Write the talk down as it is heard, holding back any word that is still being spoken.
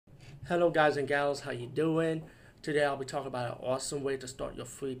Hello, guys and gals. How you doing? Today, I'll be talking about an awesome way to start your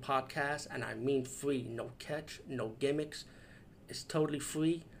free podcast, and I mean free. No catch, no gimmicks. It's totally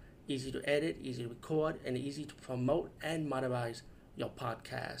free, easy to edit, easy to record, and easy to promote and monetize your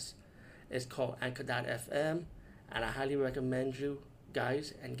podcast. It's called Anchor.fm, and I highly recommend you,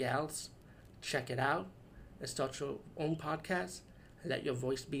 guys and gals, check it out and start your own podcast and let your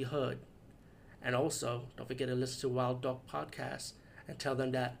voice be heard. And also, don't forget to listen to Wild Dog Podcast and tell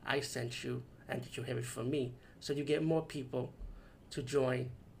them that I sent you and that you hear it from me. So you get more people to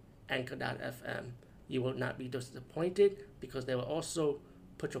join Anchor.fm. You will not be disappointed because they will also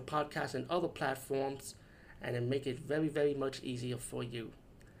put your podcast in other platforms and then make it very, very much easier for you.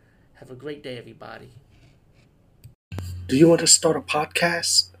 Have a great day, everybody. Do you want to start a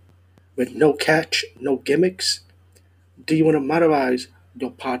podcast with no catch, no gimmicks? Do you want to monetize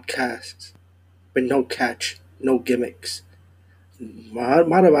your podcast with no catch, no gimmicks?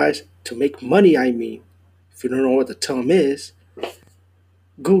 Monetize to make money, I mean. If you don't know what the term is,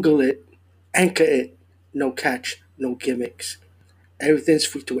 Google it, anchor it, no catch, no gimmicks. Everything's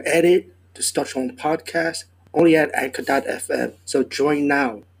free to edit, to start your own podcast, only at anchor.fm. So join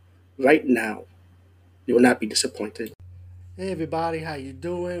now, right now. You will not be disappointed. Hey everybody, how you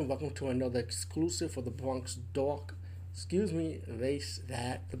doing? Welcome to another exclusive for the the Bronx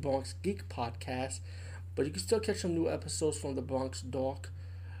Geek podcast. But you can still catch some new episodes from the Bronx Dork.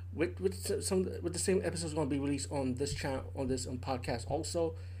 With the same episodes going to be released on this channel on this podcast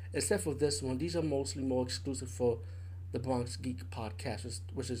also, except for this one. These are mostly more exclusive for the Bronx Geek podcast,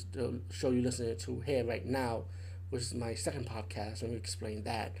 which is the show you're listening to here right now, which is my second podcast. Let me explain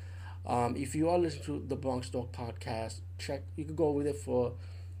that. If you are listening to the Bronx Dog podcast, check. You can go over there for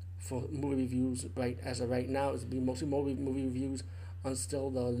movie reviews. Right as of right now, it's be mostly movie reviews until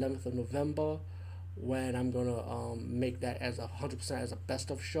the 11th of November, when I'm gonna make that as 100% as a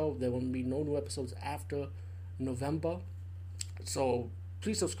best of show. There will be no new episodes after November. So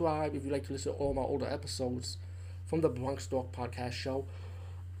please subscribe if you like to listen to all my older episodes from the Bronx Dog podcast show.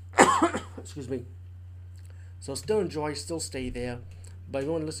 Excuse me. So still enjoy, still stay there. But if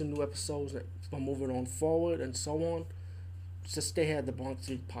you want to listen to new episodes from moving on forward and so on, just stay here at the Bronx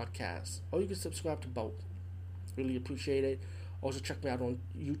Street Podcast. Or you can subscribe to both. Really appreciate it. Also check me out on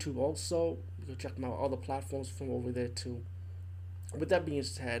YouTube also. You can check my other platforms from over there too. With that being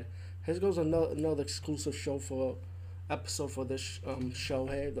said, here goes another exclusive show for episode for this show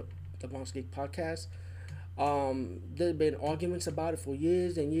here, the Bronx Geek Podcast. There's been arguments about it for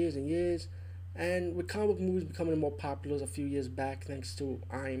years and years and years. And with comic book movies becoming more popular a few years back, thanks to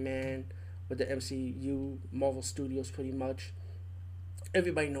Iron Man, with the MCU, Marvel Studios, pretty much,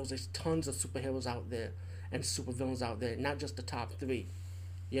 everybody knows there's tons of superheroes out there and supervillains out there, not just the top three.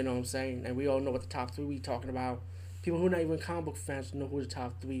 You know what I'm saying? And we all know what the top three we talking about. People who are not even comic book fans know who the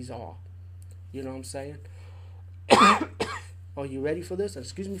top threes are. You know what I'm saying? Are you ready for this?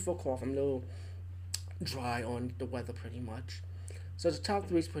 Excuse me for a cough. I'm a little dry on the weather, pretty much. So the top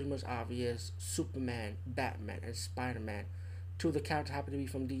three is pretty much obvious: Superman, Batman, and Spider-Man. Two of the characters happen to be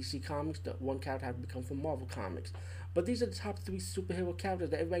from DC Comics. The one character happen to come from Marvel Comics. But these are the top three superhero characters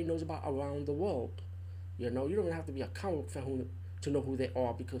that everybody knows about around the world. You know, you don't even have to be a comic fan to know who they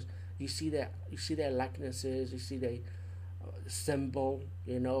are, because you see their likenesses, you see their symbol.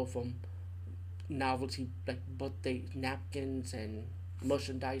 You know, from novelty like birthday napkins and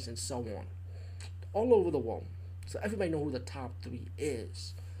merchandise and so on, all over the world. So everybody know who the top three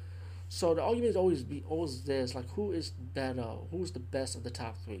is. So the argument is always this, like, who is better? Who's the best of the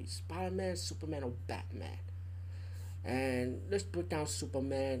top three? Spider-Man, Superman, or Batman? And let's break down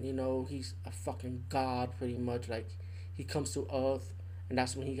Superman. You know, he's a fucking god, pretty much. Like, he comes to Earth, and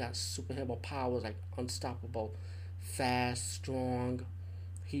that's when he got superhero powers, like unstoppable, fast, strong,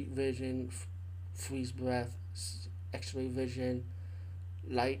 heat vision, freeze breath, X-ray vision,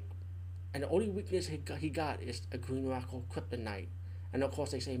 light. And the only weakness he got is a green rock called kryptonite. And of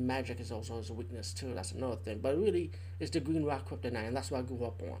course, they say magic is also his weakness too. That's another thing. But really, it's the green rock kryptonite, and that's what I grew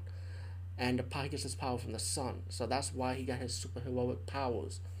up on. And the he gets his power from the sun, so that's why he got his superheroic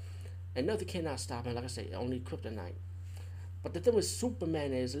powers. And nothing cannot stop him. Like I say, only kryptonite. But the thing with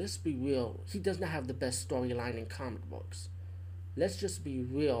Superman is, let's be real, he does not have the best storyline in comic books. Let's just be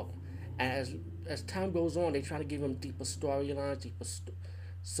real. And as time goes on, they try to give him deeper storylines,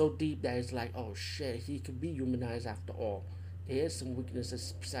 so deep that it's like, oh shit, he could be humanized after all. There is some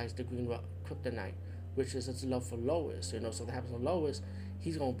weaknesses besides the green rock kryptonite, which is his love for Lois. You know, so that happens to Lois,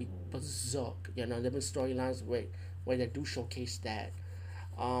 he's gonna be berserk. You know, there have been storylines where they do showcase that.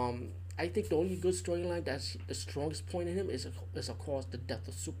 I think the only good storyline that's the strongest point in him is of course the death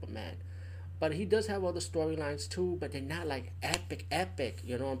of Superman. But he does have other storylines too, but they're not like epic.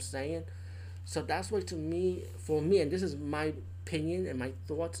 You know what I'm saying? So that's why, to me, for me, and this is my opinion and my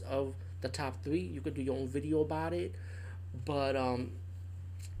thoughts of the top three. You could do your own video about it, but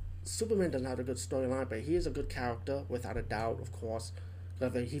Superman doesn't have a good storyline, but he is a good character without a doubt, of course.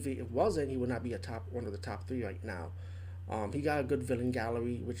 If he wasn't, he would not be a top one of the top three right now. He got a good villain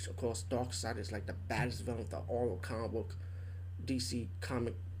gallery, which of course Darkseid is like the baddest villain of the all comic book DC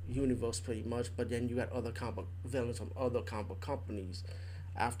comic universe, pretty much. But then you got other comic book villains from other comic book companies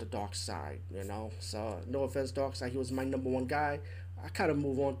after Darkseid, you know. So no offense, Darkseid, he was my number one guy. I kind of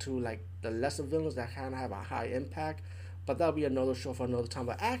move on to like the lesser villains that kind of have a high impact, but that'll be another show for another time.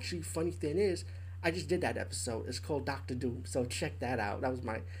 But actually, funny thing is, I just did that episode. It's called Doctor Doom, so check that out. That was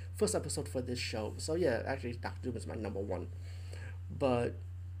my first episode for this show. So yeah, actually, Doctor Doom is my number one. But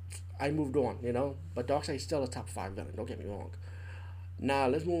I moved on, you know. But Darkseid is still a top five villain. Don't get me wrong. Now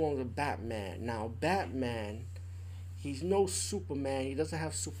let's move on to Batman. Now Batman, he's no Superman. He doesn't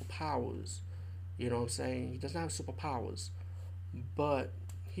have superpowers. You know what I'm saying? He doesn't have superpowers, but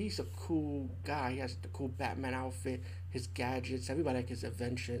he's a cool guy. He has the cool Batman outfit, his gadgets. Everybody like his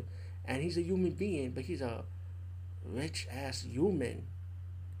invention, and he's a human being, but he's a rich ass human.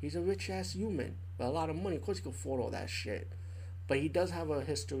 He's a rich ass human with a lot of money. Of course, he can afford all that shit, but he does have a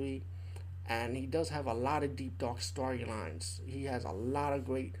history, and he does have a lot of deep dark storylines. He has a lot of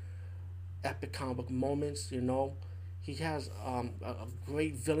great epic comic book moments. You know, he has a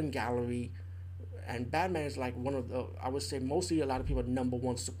great villain gallery, and Batman is like one of the, I would say, mostly a lot of people number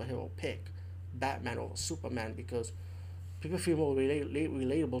one superhero pick, Batman over Superman, because people feel more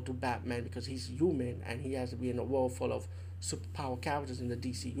relatable to Batman because he's human and he has to be in a world full of superpower characters in the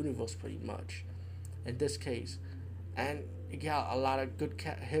DC universe, pretty much. In this case, and he got a lot of good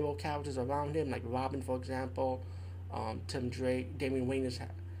hero characters around him, like Robin, for example, Tim Drake, Damian Wayne is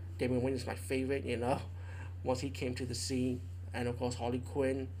my favorite. You know, once he came to the scene, and of course Harley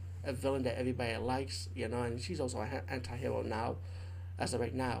Quinn, a villain that everybody likes. You know, and she's also an anti-hero now, as of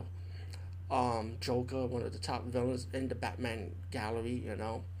right now. Joker, one of the top villains in the Batman gallery, you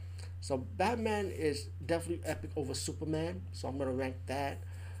know. So Batman is definitely epic over Superman. So I'm gonna rank that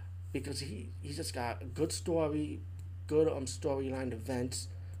because he just got a good story, good storyline events,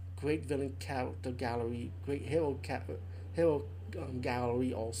 great villain character gallery, great hero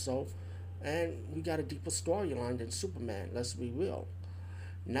gallery also, and we got a deeper storyline than Superman. Let's be real.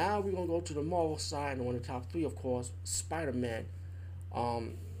 Now we're gonna go to the Marvel side, and one of the top three, of course, Spider-Man.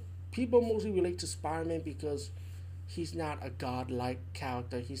 Um, People mostly relate to Spider-Man because he's not a godlike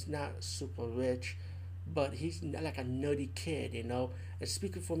character. He's not super rich, but he's not like a nerdy kid, you know. And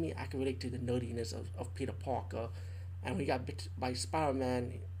speaking for me, I can relate to the nerdiness of Peter Parker. And when he got bit by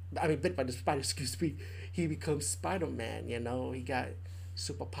Spider-Man, bit by the spider, excuse me, he becomes Spider-Man, you know. He got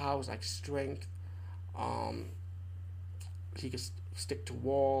superpowers like strength. Um, he can stick to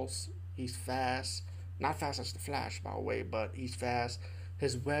walls. He's fast. Not fast as the Flash, by the way, but he's fast.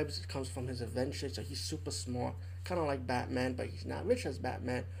 His webs comes from his invention, so he's super smart, kind of like Batman, but he's not rich as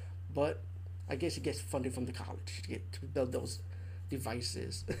Batman. But I guess he gets funding from the college to build those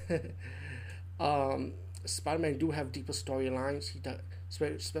devices. Spider-Man do have deeper storylines. He does,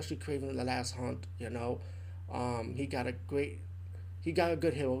 especially Kraven the Last Hunt. You know, he got a good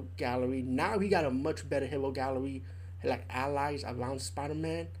hero gallery. Now he got a much better hero gallery, like allies around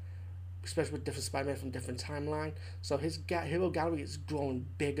Spider-Man, especially with different Spider-Man from different timeline. So his hero gallery is growing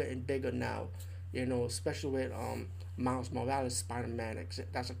bigger and bigger now. You know, especially with Miles Morales Spider-Man.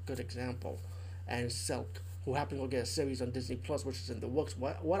 That's a good example. And Silk, who happened to get a series on Disney Plus, which is in the works.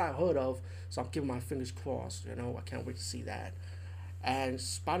 What I heard of, so I'm keeping my fingers crossed. You know, I can't wait to see that. And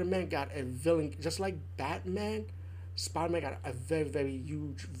Spider-Man got a villain, just like Batman. Spider-Man got a very, very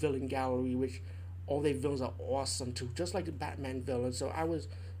huge villain gallery, which all their villains are awesome too, just like the Batman villain. So I was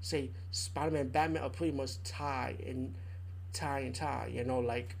say Spider-Man and Batman are pretty much tie. You know,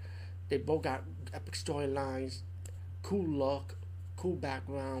 like they both got epic storylines, cool look, cool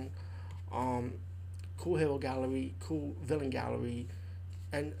background, cool hero gallery, cool villain gallery,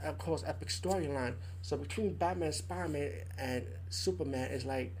 and of course epic storyline. So between Batman, Spider-Man, and Superman, it's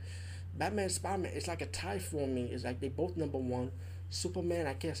like Batman and Spider-Man. It's like a tie for me. It's like they both number one. Superman,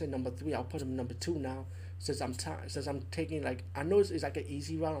 I can't say number three. I'll put him number two now. Since I'm taking, like, I know it's like an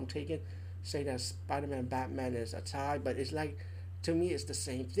easy route I'm taking, say that Spider-Man Batman is a tie, but it's like, to me it's the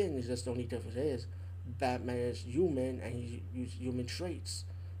same thing. It's just the only difference is Batman is human and he uses human traits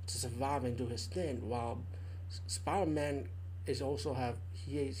to survive and do his thing, while Spider-Man is also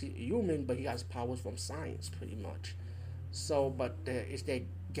he is human, but he has powers from science pretty much. So, but it's their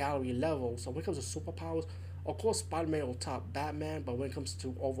gallery level. So when it comes to superpowers, Of course, Spider-Man will top Batman, but when it comes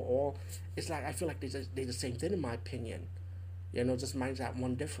to overall, it's like I feel like they're the same thing in my opinion. Just minus that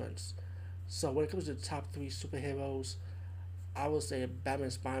one difference. So when it comes to the top three superheroes, I would say Batman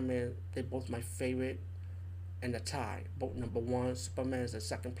and Spider-Man, they're both my favorite and a tie. Both number one, Superman is in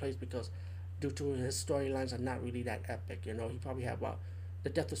second place because due to his storylines are not really that epic. He probably had about the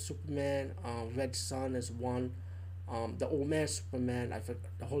death of Superman, Red Sun is one, the old man Superman, I forgot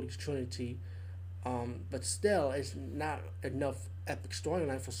the Holy Trinity. But still, it's not enough epic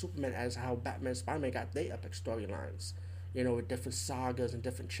storyline for Superman as how Batman and Spider-Man got their epic storylines. With different sagas and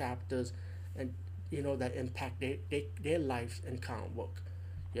different chapters, and that impact their lives in comic book.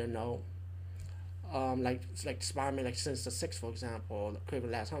 You know, like Spider-Man, like Sinister Six, for example, or the Craven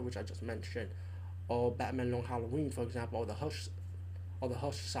Last Hunt, which I just mentioned, or Batman Long Halloween, for example, or the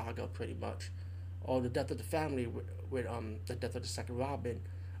Hush saga, pretty much, or the Death of the Family with the Death of the Second Robin,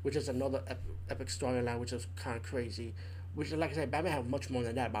 which is another epic storyline, which is kind of crazy. Which, like I said, Batman have much more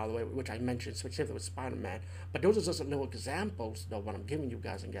than that, by the way, which I mentioned specifically with Spider-Man. But those are just little examples, though, what I'm giving you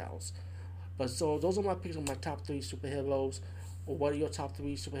guys and gals. But so those are my picks on my top three superheroes. Or what are your top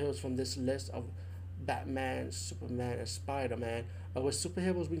three superheroes from this list of Batman, Superman, and Spider-Man? But with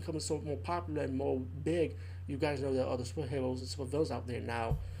superheroes becoming so more popular and more big, you guys know there are other superheroes and supervillains out there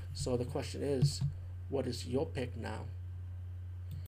now. So the question is, what is your pick now?